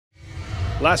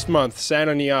Last month,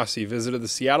 Sanna Nyassi visited the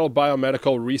Seattle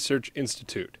Biomedical Research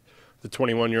Institute. The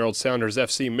 21-year-old Sounders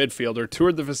FC midfielder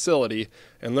toured the facility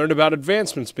and learned about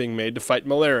advancements being made to fight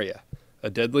malaria, a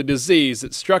deadly disease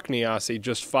that struck Nyassi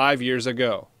just 5 years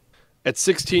ago. At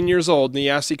 16 years old,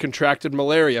 Nyassi contracted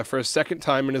malaria for a second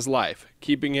time in his life,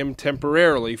 keeping him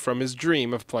temporarily from his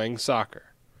dream of playing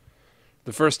soccer.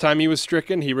 The first time he was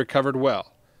stricken, he recovered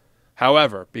well.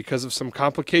 However, because of some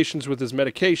complications with his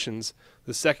medications,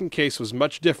 the second case was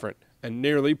much different and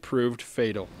nearly proved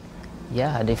fatal.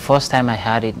 Yeah, the first time I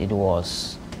had it, it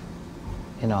was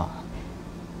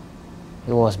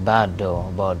bad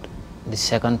though, but the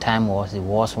second time was the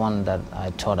worst one that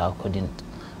I thought I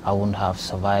wouldn't have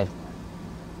survived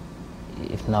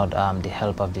if not the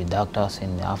help of the doctors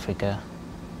in Africa,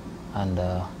 and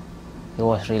it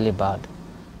was really bad.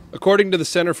 According to the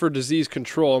Center for Disease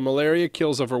Control, malaria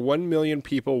kills over 1 million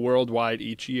people worldwide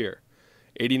each year.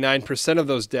 89% of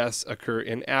those deaths occur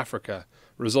in Africa,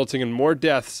 resulting in more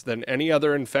deaths than any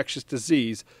other infectious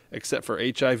disease except for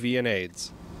HIV and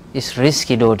AIDS. It's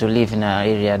risky though to live in an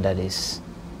area that is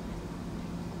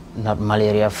not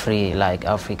malaria-free like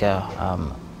Africa,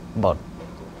 but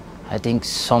I think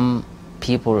some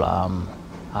people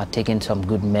are taking some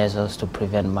good measures to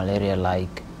prevent malaria,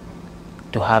 like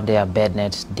to have their bed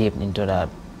nets dipped into that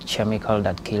chemical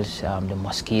that kills the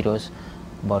mosquitoes.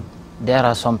 But there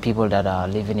are some people that are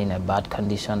living in a bad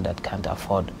condition that can't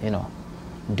afford,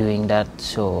 doing that,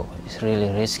 so it's really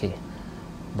risky.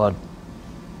 But,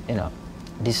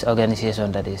 this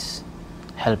organization that is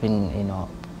helping,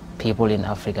 people in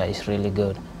Africa is really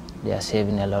good. They are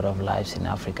saving a lot of lives in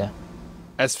Africa.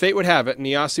 As fate would have it,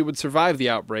 Nyassi would survive the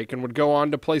outbreak and would go on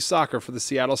to play soccer for the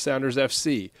Seattle Sounders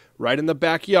FC, right in the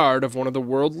backyard of one of the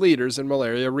world leaders in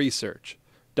malaria research.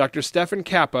 Dr. Stefan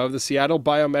Kappa of the Seattle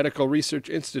Biomedical Research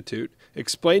Institute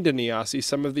explained to Nyassi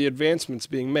some of the advancements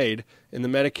being made in the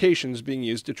medications being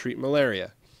used to treat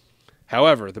malaria.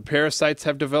 However, the parasites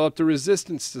have developed a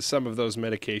resistance to some of those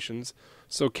medications,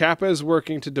 so Kappa is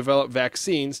working to develop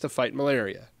vaccines to fight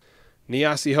malaria.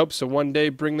 Nyassi hopes to one day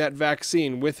bring that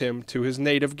vaccine with him to his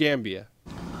native Gambia.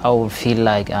 I would feel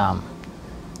like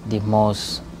the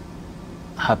most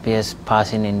happiest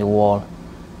person in the world,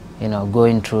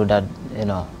 going through that,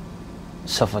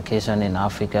 suffocation in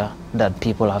Africa that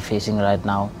people are facing right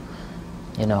now.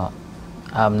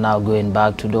 I'm now going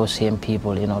back to those same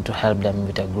people, to help them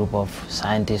with a group of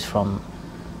scientists from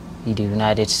the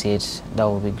United States. That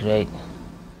would be great.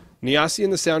 Nyassi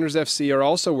and the Sounders FC are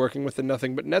also working with the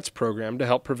Nothing But Nets program to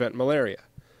help prevent malaria.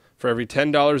 For every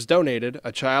 $10 donated,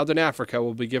 a child in Africa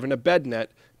will be given a bed net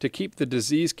to keep the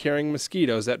disease-carrying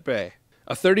mosquitoes at bay.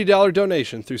 A $30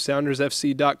 donation through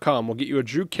SoundersFC.com will get you a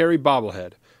Drew Carey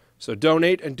bobblehead. So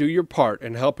donate and do your part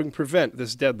in helping prevent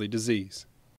this deadly disease.